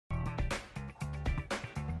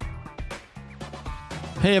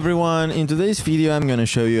Hey everyone, in today's video I'm gonna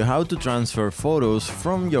show you how to transfer photos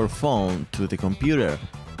from your phone to the computer.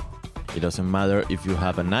 It doesn't matter if you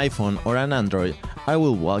have an iPhone or an Android, I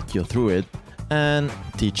will walk you through it and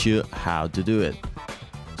teach you how to do it.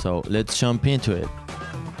 So let's jump into it.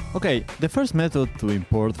 Okay, the first method to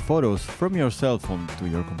import photos from your cell phone to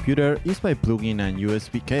your computer is by plugging a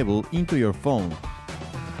USB cable into your phone.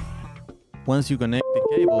 Once you connect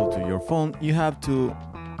the cable to your phone, you have to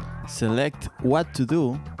select what to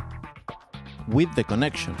do with the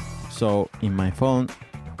connection. So in my phone,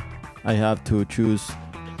 I have to choose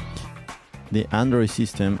the Android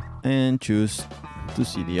system and choose to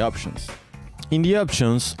see the options. In the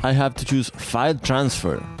options, I have to choose File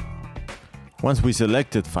Transfer. Once we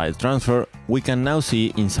selected File Transfer, we can now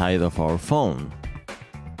see inside of our phone.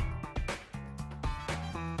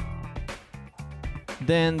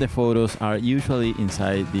 Then the photos are usually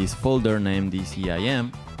inside this folder named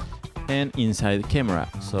DCIM and inside camera.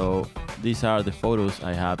 So these are the photos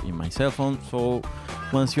I have in my cell phone. So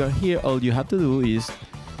once you are here, all you have to do is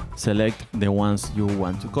select the ones you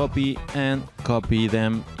want to copy and copy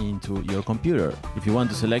them into your computer. If you want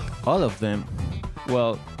to select all of them,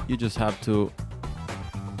 well, you just have to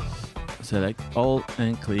select all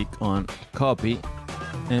and click on copy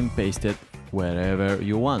and paste it wherever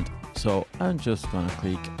you want. So I'm just gonna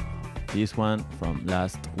click this one from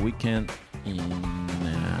last weekend in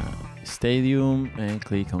Stadium and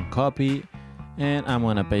click on copy, and I'm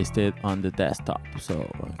gonna paste it on the desktop. So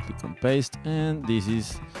I click on paste, and this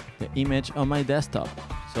is the image on my desktop.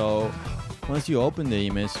 So once you open the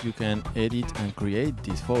image, you can edit and create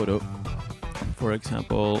this photo. For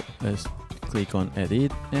example, let's click on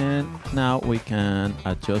edit, and now we can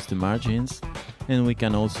adjust the margins, and we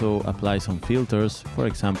can also apply some filters, for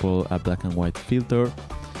example a black and white filter.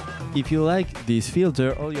 If you like this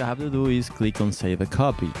filter, all you have to do is click on save a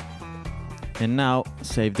copy, and now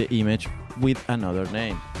save the image with another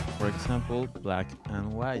name, for example black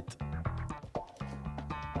and white.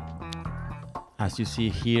 As you see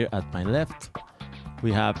here at my left,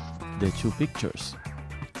 we have the two pictures,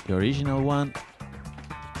 the original one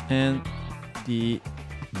and the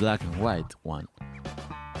black and white one.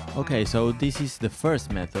 Okay, so this is the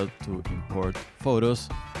first method to import photos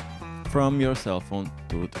from your cell phone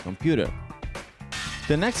to the computer.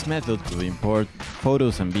 The next method to import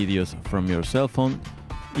photos and videos from your cell phone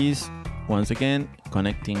is, once again,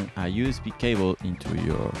 connecting a USB cable into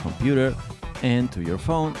your computer and to your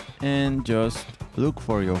phone, and just look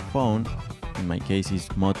for your phone. In my case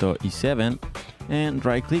it's Moto E7, and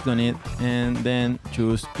right click on it and then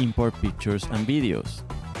choose import pictures and videos.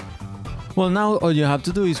 Well, now all you have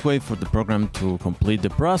to do is wait for the program to complete the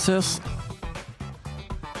process.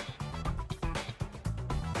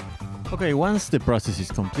 Okay, once the process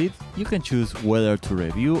is complete, you can choose whether to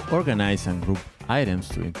review, organize and group items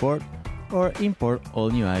to import, or import all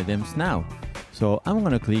new items now. So I'm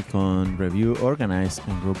gonna click on review, organize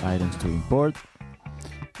and group items to import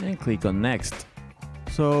and click on next.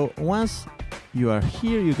 So once you are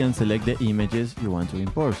here, you can select the images you want to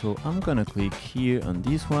import. So I'm gonna click here on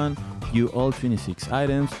this one, view all 26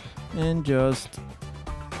 items, and just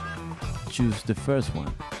choose the first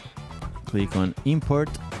one. Click on import.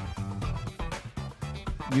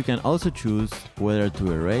 You can also choose whether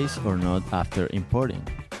to erase or not after importing.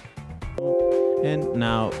 And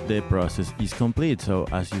now the process is complete. So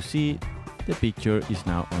as you see, the picture is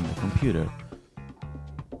now on the computer.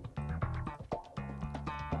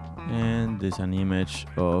 And there's an image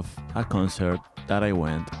of a concert that I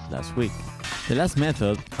went last week. The last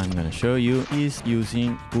method I'm gonna show you is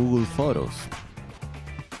using Google Photos.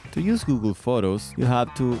 To use Google Photos, you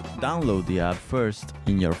have to download the app first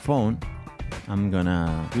in your phone. I'm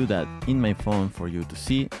gonna do that in my phone for you to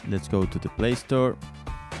see. Let's go to the Play Store.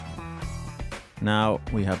 Now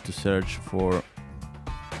we have to search for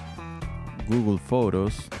Google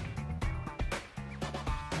Photos.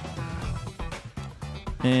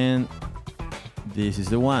 And this is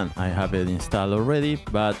the one. I have it installed already,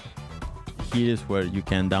 but here's where you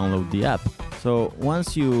can download the app. So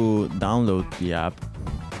once you download the app,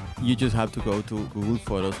 you just have to go to Google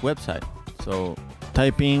Photos website. So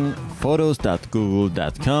type in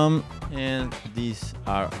photos.google.com, and these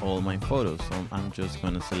are all my photos. So I'm just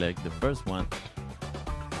gonna select the first one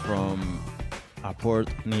from a port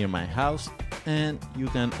near my house, and you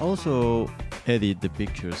can also edit the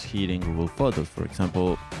pictures here in Google Photos, for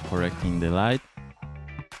example correcting the light.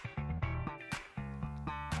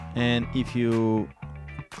 And if you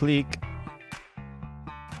click,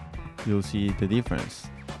 you'll see the difference.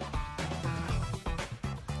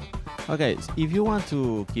 Okay, if you want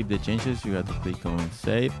to keep the changes, you have to click on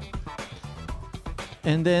save,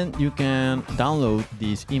 And then you can download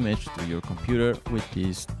this image to your computer with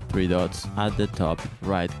these three dots at the top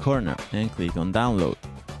right corner and click on download.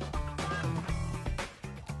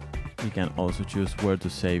 You can also choose where to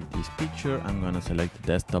save this picture. I'm gonna select the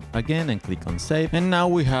desktop again and click on save. And now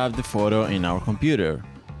we have the photo in our computer.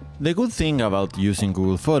 The good thing about using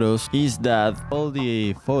Google Photos is that all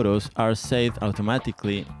the photos are saved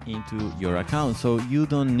automatically into your account, so you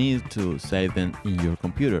don't need to save them in your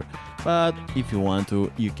computer. But if you want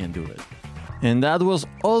to, you can do it. And that was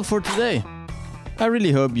all for today. I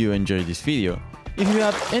really hope you enjoyed this video. If you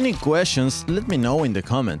have any questions, let me know in the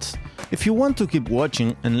comments. If you want to keep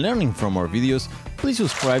watching and learning from our videos, please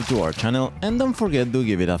subscribe to our channel and don't forget to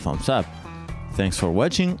give it a thumbs up. Thanks for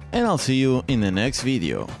watching, and I'll see you in the next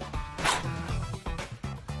video.